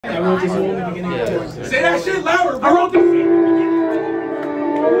I wrote this all in the beginning of the tour. Say that shit louder, bro. I wrote this.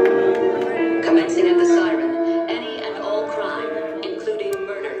 Commencing at the siren, any and all crime, including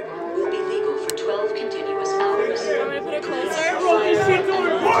murder, will be legal for 12 continuous hours. I wrote this shit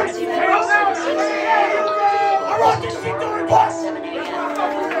during party. I wrote this shit during party. 7 a.m.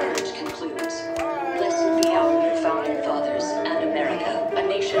 March concludes. Blessed be our founding fathers and America, a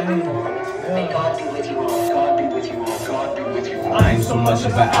nation reformed. May God be with you all. God be with you all. God be with you all. I ain't so much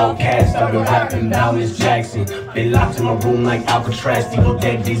of an outcast, I've been rapping about Miss Jackson. Been locked in my room like Alcatraz, people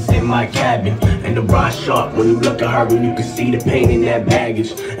dead days in my cabin. And the ride sharp when you look at her and you can see the pain in that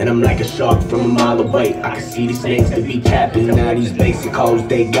baggage. And I'm like a shark from a mile away, I can see the snakes that be capping. Now these basic hoes,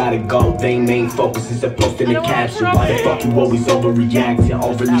 they gotta go, they main focus is a post in the caption. Why the fuck you always overreacting,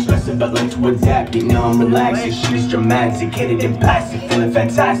 overly stressing but learn to adapt it. Now I'm relaxing, she's dramatic, hit it in plastic, feeling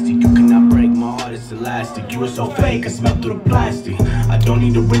fantastic. You cannot break my heart, it's elastic. You are so fake, I smell through the plastic. I don't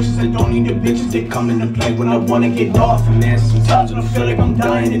need the riches, I don't need the bitches. They come into play when I wanna get off. And then sometimes when I feel like I'm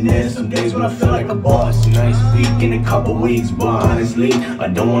dying, and then some days when I feel like a boss. And I ain't speak in a couple weeks, but honestly, I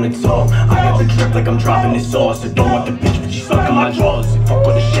don't wanna talk. I got the trip like I'm dropping this sauce. I don't want the bitch, but she's stuck in my drawers. Fuck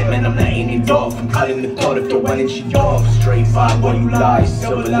all the shit, man, I'm not eating dog. I'm cutting the thought if the one and she dog. Straight vibe while you lie,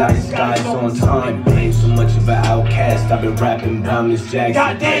 silver lining skies on time. Ain't so much of an outcast, I've been rapping about Miss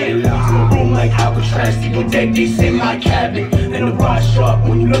Jackson. They locked in my room like Alcatraz, people dead days in my cabin. And the ride sharp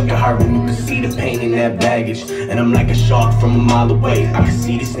when you look at her and you can see the pain in that baggage. And I'm like a shark from a mile away, I can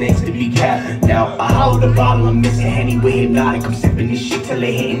see the snakes to be capping. Now I hollow the bottle, I'm missing Henny with hypnotic. I'm sipping this shit till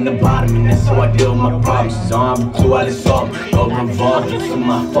they hitting the bottom, and that's how I deal with my problems. So I'm a clue how to solve. Go revolve into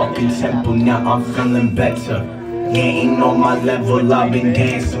my fucking temple, now I'm feeling better. Getting on my level, I've been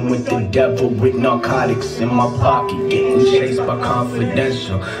dancing with the devil with narcotics in my pocket, getting chased by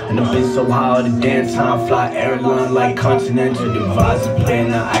confidential. And I've been so high all the damn time, fly airline like Continental. Devise a plan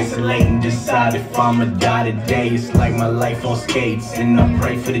to isolate and decide if I'ma die today. It's like my life on skates, and I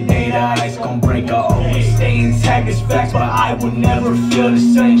pray for the day the ice gon' break. I always stay intact, it's facts, but I will never feel the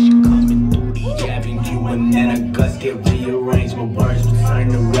same. She coming through the avenue, and then her guts get rearranged. My words will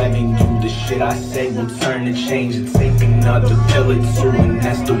turn to revenue. The shit I say will turn to change and take another pill or two. And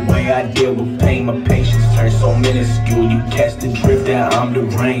that's the way I deal with pain. My patience turns so minuscule. You catch the drift that I'm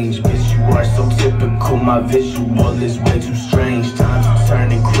deranged. Bitch, you are so typical. My visual is way too strange. Times are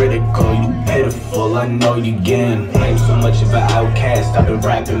turning critical. You pitiful, I know you getting blamed. So much of an outcast, I've been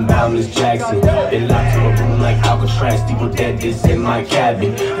rapping about Miss Jackson. Been locked in a room like Alcatraz, people dead this in my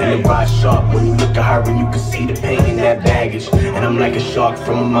cabin. And the ride sharp when you look at her and you can see the pain in that baggage. And I'm like a shark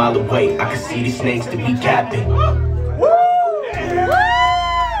from a mile away, I can see the snakes to be capping.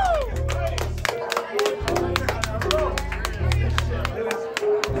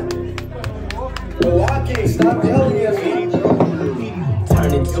 Stop yelling at me.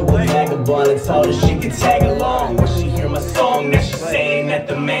 Turned into a vagabond and told her she could tag along. When she hear my song, now she's saying that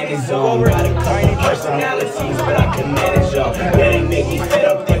the man is on. Got a couple personalities, but I can manage them. Yeah, they make me fed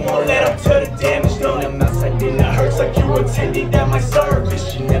up, they won't let up to the damage. No, them outside dinner hurts like you attended at my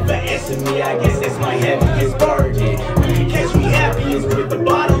service. She never answered me, I guess that's my heaviest burden. You can catch me happiest with a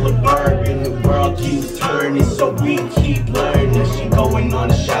bottle of bourbon. The world keeps turning, so we keep learning. She going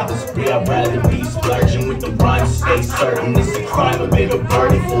on a shopping spree, I'd rather be splurging with the rhymes, stay certain. It's a crime, a bigger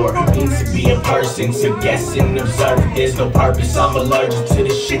burden for me to be a person, to guess and observe. There's no purpose, I'm allergic to the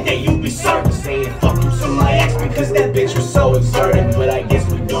shit that you be serving. Saying fuck you to my ex because that bitch was so exerting. But I guess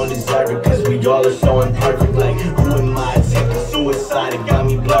we don't deserve it cause we all are so imperfect. Like who am I attempting suicide? It got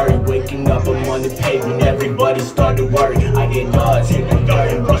me blurry. Waking up, I'm on the pavement, everybody started worry. I get dodged, hit the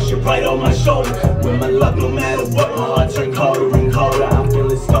dirt and brush it right on my shoulder. With my luck, no matter what, my heart turned colder and colder. I'm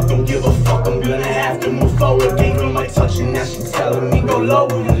feeling stuck, don't give a fuck, I'm gonna have to move forward. Gave her my touch and now she's telling me go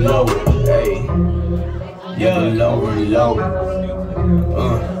lower and lower. Hey, yeah, lower and lower.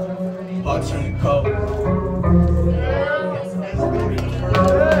 Heart turning cold.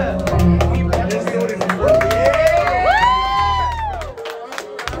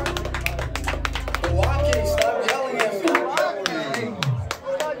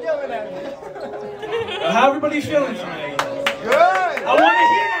 How everybody feeling tonight? Good. I want to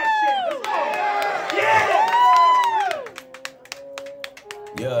hear that shit. Let's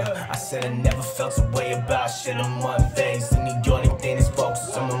go. Yeah. Yeah, I said I never felt a way about shit. I'm unfazed, and the only thing that's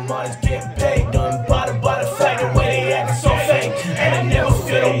focused on my mind is getting paid. Unbothered by the fact the way they acting so fake. And I never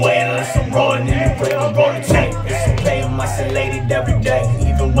feel the way unless I'm rolling in the grave and rolling tape. It's a play I'm isolated every day.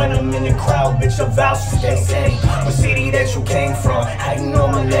 Even when I'm in the crowd, bitch, I vouch for they say. What city that you came from? How you know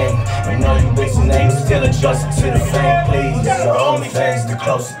my name? And all you bitches names still adjusted to the fame, please. Your own face, the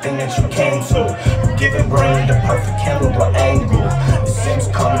closest thing that you came to. You giving brain the perfect camera angle. Sims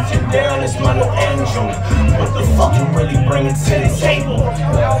coming from down, it's my little angel. What the fuck you really bringing to the table?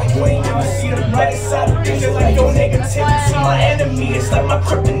 You ain't never see the right side of things. It's like your negativity, my enemy. It's like my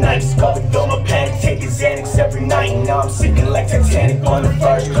kryptonite. Discovered all my panic, taking Xanax every night. And now I'm sinking like Titanic on a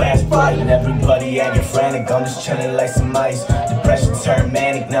first class flight. And everybody acting frantic, I'm just chilling like some ice. Depression turned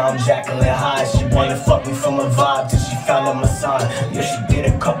manic, now I'm jacking high. She wanna fuck me from my vibe till she found out my sign. Yeah, she did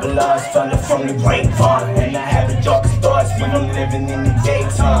a couple lines, found it from the grapevine. And I have the darkest thoughts when I'm living in the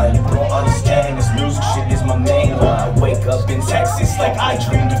daytime. You don't understand, this music shit is my main line. Wake up in Texas like I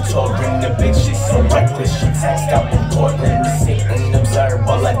dreamed of touring. The bitch is so reckless, she text out from Portland to sit and observe.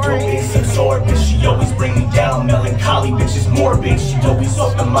 All I do is absorb it. She always bring me down, melancholy, bitch is morbid. She always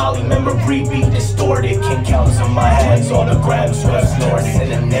off the molly, memory be distorted. Can't count on my hands on the ground, so I snorted.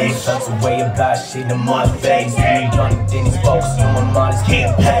 And the name sucks away about shit in my face. Ain't done it, then he's focused on my mind, is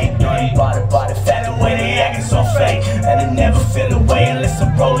getting paid. Done by the fact the way they acting so fake. And I never feel away unless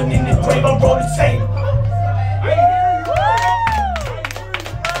I'm rolling in the grave, I roll the tape.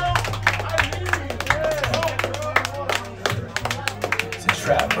 It's a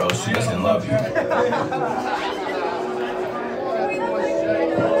trap, bro, she doesn't love you.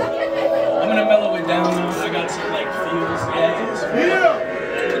 I'm gonna mellow it down now. I got some like feels. Yeah.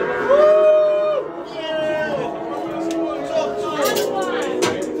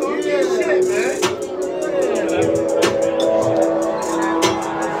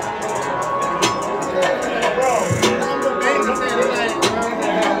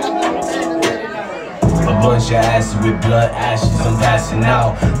 Bunch of acid with blunt ashes, I'm passing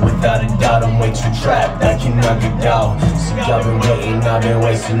out. Without a doubt, I'm way too trapped, I cannot get out. See, I've been waiting, I've been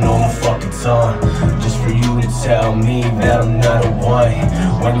wasting all my fucking time just for you to tell me that I'm not a one.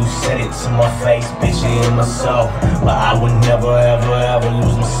 When you said it to my face, bitch, it in my soul. But I would never, ever, ever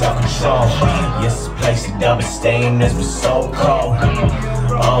lose my self-control. Yes, this place that I've been staying has been so cold.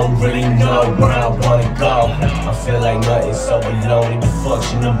 I don't really know where I wanna go. I feel like nothing's so alone in the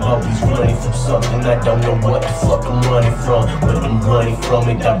function. I'm always running from something. I don't know what the fuck I'm running from, but I'm running from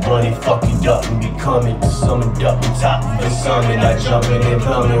it. I run it, fuck it up and become it. Summoned up on top of the summit. I jump in and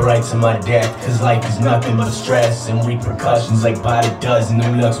plummet right to my death. Cause life is nothing but stress and repercussions like by the dozen.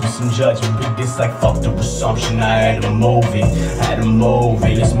 Deluxe with some judgment, but this like fuck the presumption. I had to move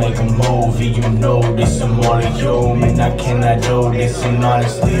it, let's make a movie. You know this, I'm only human. I cannot do this, and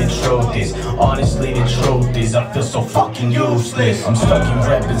honestly the truth is, I feel so fucking useless. I'm stuck in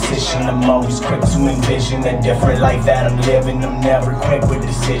repetition, I'm always quick to envision a different life that I'm living. I'm never quick with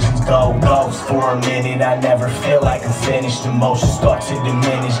decisions, go ghost for a minute. I never feel like I'm finished, emotions start to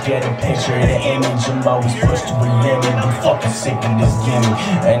diminish. Get a picture of the image, I'm always pushed to a limit. I'm fucking sick of this gimmick,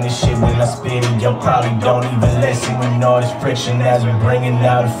 and this shit when I spit it, y'all probably don't even listen. When all this friction has been bringing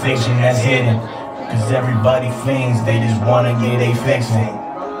out a fiction that's hidden. Cause everybody fiends, they just wanna get they fixin'.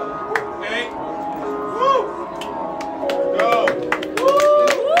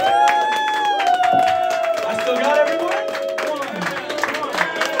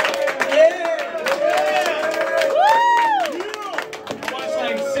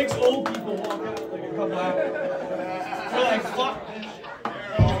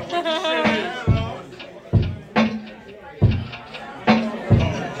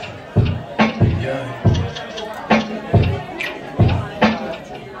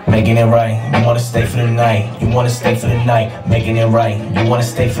 Making it right, you wanna stay for the night. You wanna stay for the night. Making it right, you wanna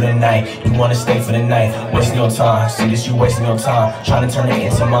stay for the night. You wanna stay for the night. Wasting your time, see this, you wasting your time. Trying to turn it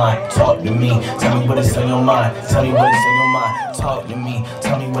into mine. Talk to me, tell me what is on your mind. Tell me what is on your mind. Talk to me,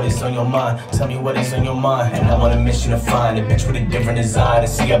 tell me what is on your mind. Tell me what is on your mind. And I'm on a mission to find a bitch with a different design. And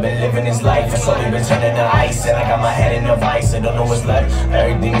see, I've been living this life, it's only been turning to ice. And I got my head in the vice, I don't know what's left.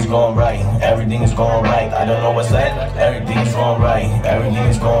 Everything is going right, everything is going right. I don't know what's left, everything is going right. Everything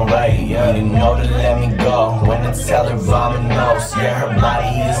is going right. Yeah, you didn't know to let me go when I tell her vominos. Yeah, her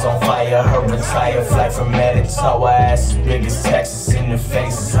body is on fire, her entire flight from head to toe. Her ass is big as Texas, in the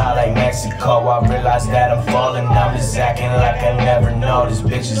face is hot like Mexico. I realize that I'm falling, I'm just acting like I never know. This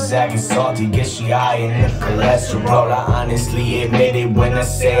bitch is acting salty, guess she high in the cholesterol. I honestly admit it when I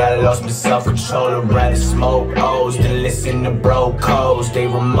say I lost my self-control. I'd rather smoke O's than listen to bro codes. They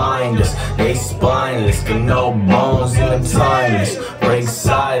remind us, they spineless, got no bones and I'm timeless. Break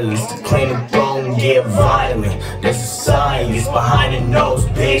silence, to claim the throne, get violent. There's a science behind the nose,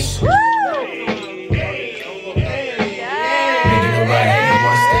 bitch. Making it right, you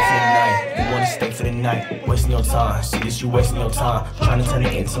wanna stay for the night. You wanna stay for the night. Wasting your time, see this, you wasting your time. Trying to turn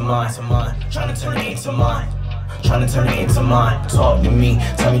it into mine, trying to turn it into mine. Trying to turn it into mine. Talk to me,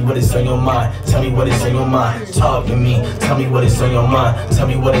 tell me what is on your mind. Tell me what is on your mind. Talk to me, tell me what is on your mind. Tell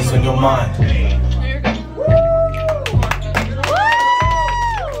me what is on your mind.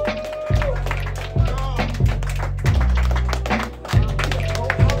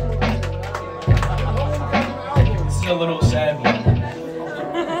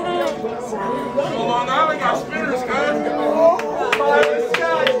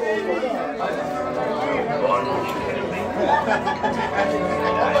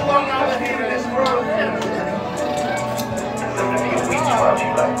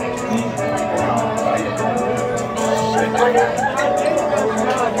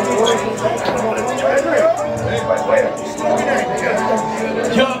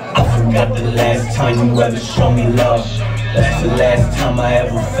 I forgot the last time you ever showed me love. That's the last time I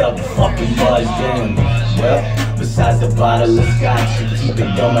ever felt the fucking buzz. Then, well, besides the bottle of Scotch, I keep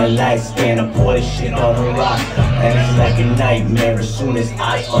it on my nightstand. I pour this shit on the rock, and it's like a nightmare as soon as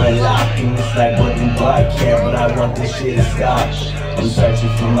I unlock. And it's like, what do I care? But I want this shit to stop. I'm searching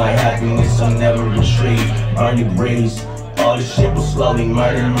for my happiness, I'll never retreat. Burn the breeze, all this shit will slowly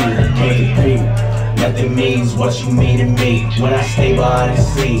murder me. Take a peek. Nothing means what you mean to me. When I stay behind the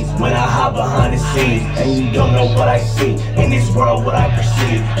scenes, when I hide behind the scenes, and you don't know what I see in this world, what I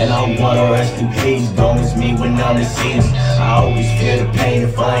perceive. And I wanna rest in peace, don't miss me when I'm deceased. I always feel the pain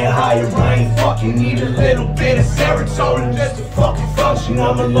if I ain't higher brain. Fucking need a little bit of serotonin just to fucking function.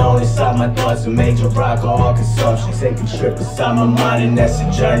 I'm alone inside my thoughts, a major alcohol consumption. Take a trip inside my mind, and that's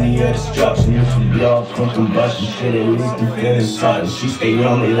a journey of destruction. If you blow up from combustion, shit, at least I'm feeling something. She stay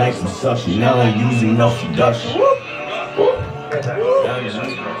on me like some suction, now I'm using no production.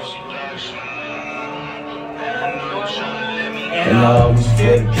 And I always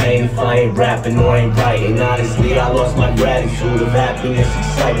feel the pain if I ain't rapping or ain't writing. Honestly, I lost my gratitude of happiness,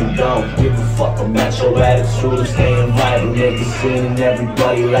 excitement. Don't give a fuck about your attitude. I'm staying vibrant, niggas seeing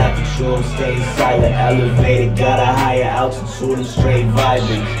everybody laugh at you. I'm staying silent, elevated, got a higher altitude. I'm straight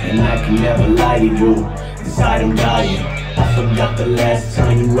vibing, and I can never lie to you. Inside I'm dying. I forgot the last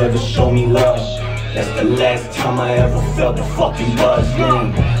time you ever showed me love. That's the last time I ever felt the fucking buzz.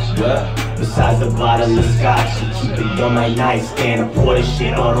 Well, besides the bottle of Scotch, I keep it on my nightstand. I pour this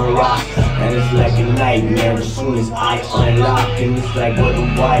shit on a rock, and it's like a nightmare as soon as I unlock. And it's like, what do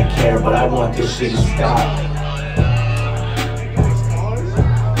I care? But I want this shit to stop.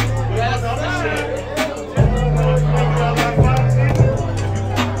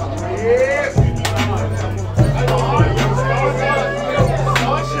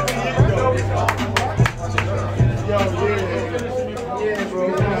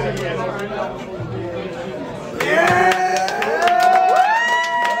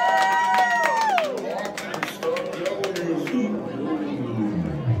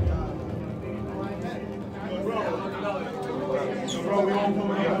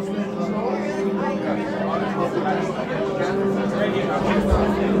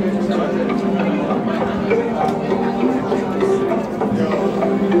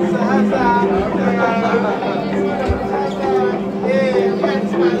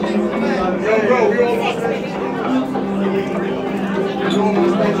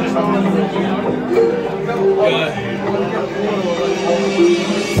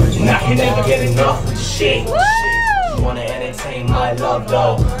 And I can never get enough of the shit. You wanna entertain my love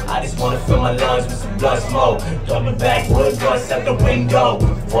though. I just wanna fill my lungs with some blood smoke. Double backwood bust out the window.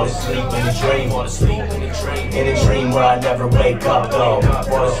 Fall asleep in a dream. Fall asleep in a dream. In a dream where I never wake up though.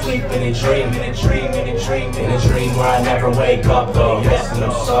 Fall asleep in a dream. In a dream. In a dream. In a dream where I never wake up though. Yes, and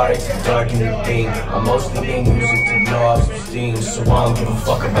I'm sorry to darken the theme. I'm mostly in music to blow off some steam, so I don't give a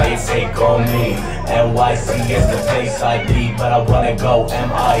fuck about your take on me. NYC is the place I be, but I wanna go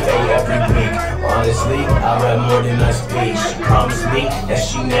MIA every week. Honestly, I read more than I speak. She promised me that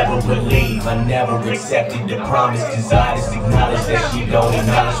she never would leave. I never accepted the promise, cause I just acknowledge that she don't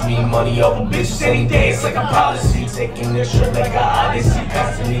acknowledge me. Money over bitches any day, it's like a policy. Taking this shit like a odyssey,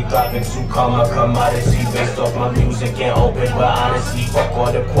 constantly driving to calm my commodity. Based off my music and open with honesty. Fuck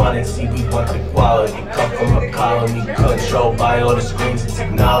all the quantity, we want the quality. Come from a colony, controlled by all the screens and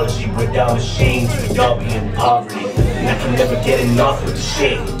technology. Without machines, we'd all be in poverty. And I can never get enough with the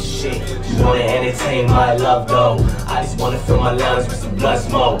shit. You wanna entertain my love though. I just wanna fill my lungs with some blood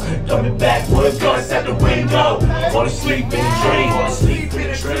smoke. Double backwood guns out the window. Fall asleep in a dream. Fall asleep in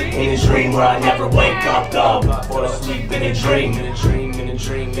a dream. In a dream where I never wake up though. Fall asleep in a dream. In a dream. In a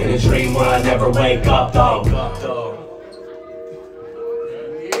dream. In a dream where I never wake up though.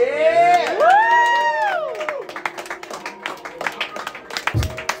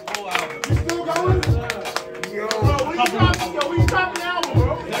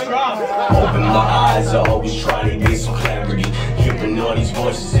 Open my eyes, I always try to get some clarity. Hearing all these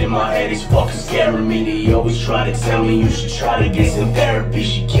voices in my head is fucking scaring me. They always try to tell me you should try to get some therapy.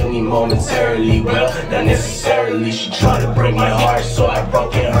 She killed me momentarily, well, not necessarily. She tried to break my heart, so I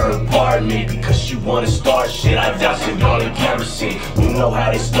broke her apartment. Because you wanna start shit. I douse it all in kerosene. You know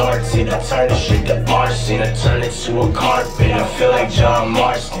how they started. I turn the shit to arson. I turn it to a carpet. I feel like John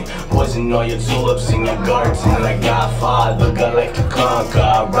Marston. Poison all your tulips in your garden. Like Godfather, got like to conquer.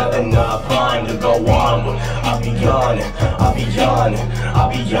 I'd rather not ponder, go on, but I'll be yawning, I'll be yawning, I'll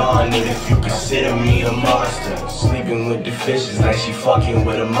be yawning if you consider me a monster. Sleeping with the fishes like she fucking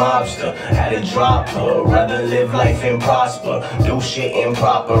with a mobster. Had to drop her, rather live life and prosper. Do shit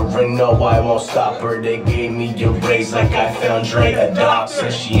improper and no, I won't stop her. They gave me a raise like I found Dre a doctor.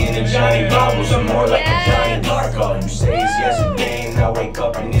 She in a Johnny Bubbles, I'm more like a Johnny Darko. You say it's yesterday and I wake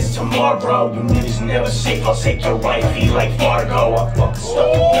up and it's tomorrow. You niggas never safe, I'll take your wifey like Fargo. I fucking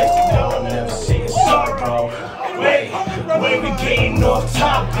stuck in place to go, I'm never saying sorry, bro. Wait, we getting off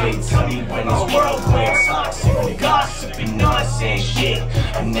topic. Tell me when this world went toxic. We gossiping nonsense shit,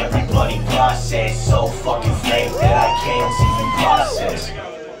 and everybody process so fucking fake that I can't even process.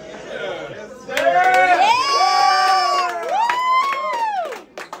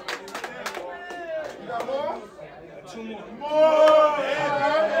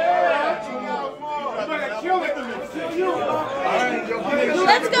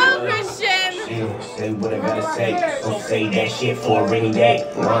 Let's go, Christian! Say what I gotta say, so say that shit for a rainy day.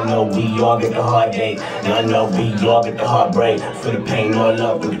 I know we all get the hard day, I know we all get the heartbreak. For the pain all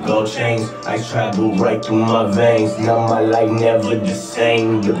up with the gold chains, I travel right through my veins. Now my life never the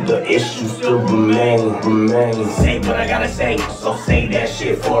same, but the issues still remain. Say what I gotta say, so say that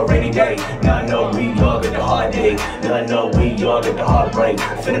shit for a rainy day. Now I know we all get the hard day, now I know we all get the heartbreak.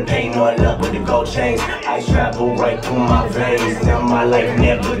 For the pain all up with the gold chains, I travel right through my veins. Now my life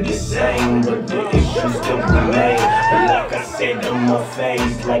never the same, but the issues still remain. But like I said, I'm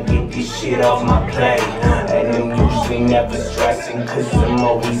unfazed, like get this shit off my plate. And I'm usually never stressing, cause I'm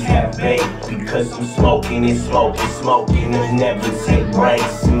always half baked. Because I'm smoking and smoking and never take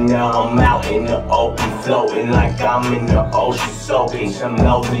breaks. And now I'm out in the open, floating like I'm in the ocean soaking. I'm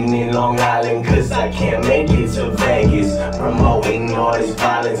loading in Long Island, cause I can't make it to Vegas. Promoting all this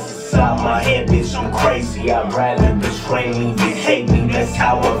violence inside my head, bitch, I'm crazy. I'd rather betray me than hate me, that's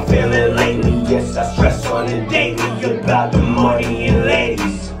how I'm feeling lately. Yes, I stress on the daily about the money and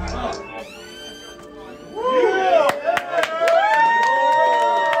ladies.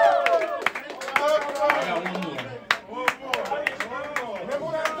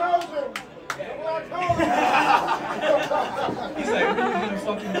 He's like, really gonna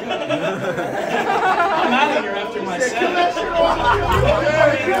fucking go. I'm out of here after my set.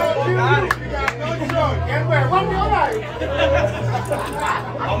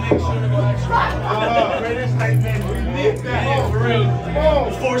 I'll make sure to go extra. Greatest nightmare. We need that. Yeah, for real.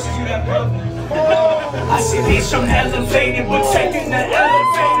 The forces you have broken. I see bitch, I'm elevated, but taking the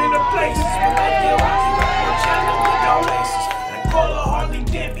elevator to places. I call her hardly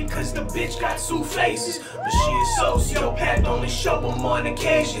dead because the bitch got two faces. But she a sociopath, only show them on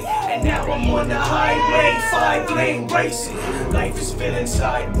occasion. And now I'm on the highway, 5-lane racing. Life is feeling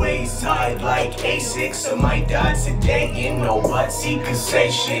sideways, tied like A6. I might die today, you know what? He could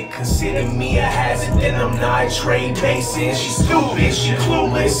say shit. Consider me a hazard, then I'm not trade basing. She stupid, she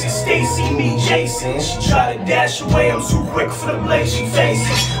clueless, and Stacy me Jason. She try to dash away, I'm too quick for the blade she faces.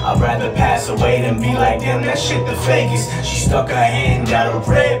 I'd rather pass away than be like them, that shit the fakest. She stuck her hand out a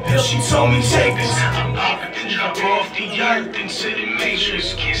red pill, she told me take this. I'm popping to drop off the earth into the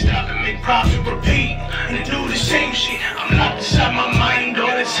matrix. Can't stop and make profit repeat and do the same shit. I'm locked inside my mind all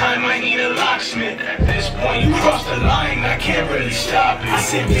the time, I need a locksmith. At this point you cross the line, I can't really stop it. I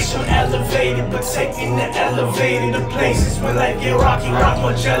said bitch, I'm elevated, but taking the elevator to places. When life get rocky, rock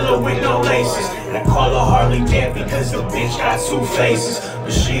my jello with no laces. And I call her Harley dead because the bitch got two faces.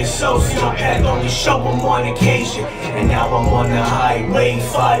 But she a sociopath, only show them on occasion. And now I'm on the highway,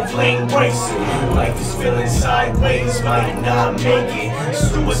 5-lane racing. Life is feeling sideways, might not make it.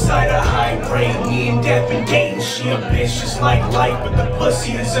 Suicide a high rate, me and Depp and dating. She a bitch just like life, but the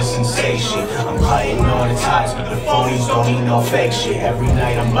pussy is a sensation. I'm cutting all the ties, but the phonies don't need no fake shit. Every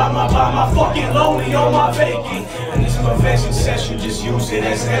night I'm by my fucking lonely on my vacant. And it's my venting session, just use it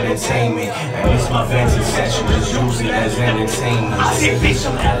as entertainment. And it's my venting session, just use it as entertainment. I say bitch,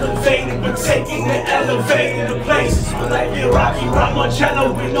 I'm elevated, but taking the elevator to places. When I get rocky, rock my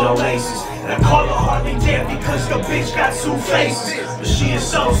jello with no laces. And I call her Harley dead because the bitch got two faces. But she a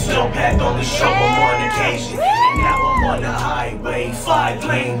sociopath, only show them on occasion. And now I'm on the highway,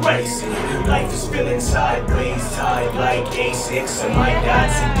 5-lane racing. Life is feeling sideways, tied like A6. I might die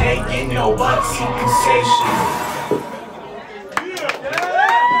today, you know what? He can say shit.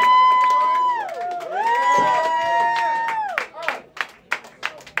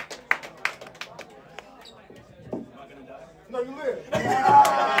 No, you live.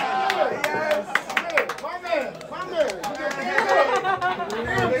 Yes.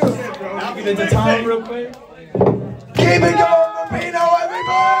 Keep it to time real quick. Keep it going!